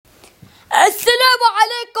Assalamu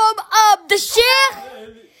alaikum.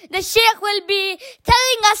 The Sheikh will be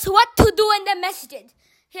telling us what to do in the masjid.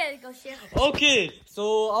 Here you go, Sheikh. Okay,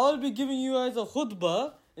 so I'll be giving you guys a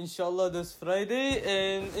khutbah, inshallah, this Friday,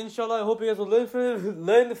 and inshallah, I hope you guys will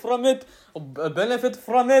learn from it, benefit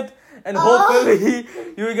from it, and hopefully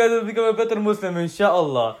you guys will become a better Muslim,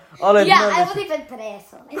 inshallah. I will even pray.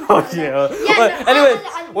 Anyways,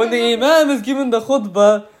 when the Imam is giving the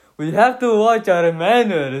khutbah, we have to watch our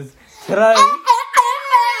manners. Try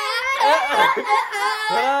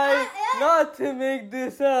not to make the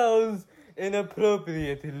sounds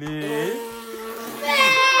inappropriately.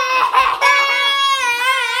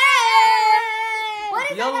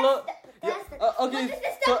 Yalla. Okay.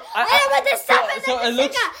 So it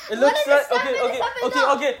looks like okay.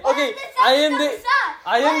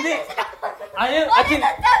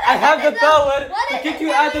 I have the power to kick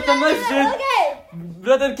you out of the masjid.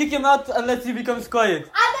 Brother, kick him out unless he becomes quiet.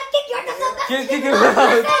 I'm gonna kick you out of the masjid. Kick him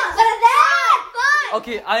out.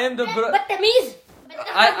 Okay, I am the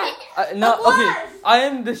I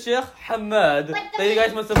am the Sheikh Hamad that you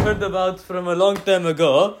guys must have heard about from a long time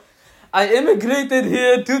ago. I immigrated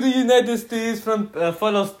here to the United States from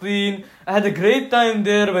Palestine. I had a great time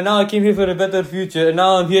there, but now I came here for a better future. And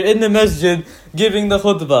now I'm here in the masjid giving the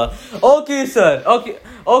khutbah. Okay, sir.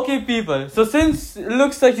 Okay, people. So since it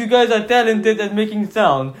looks like you guys are talented at making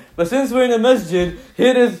sound, but since we're in a masjid,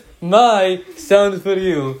 here is my sound for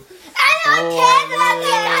you. I don't care.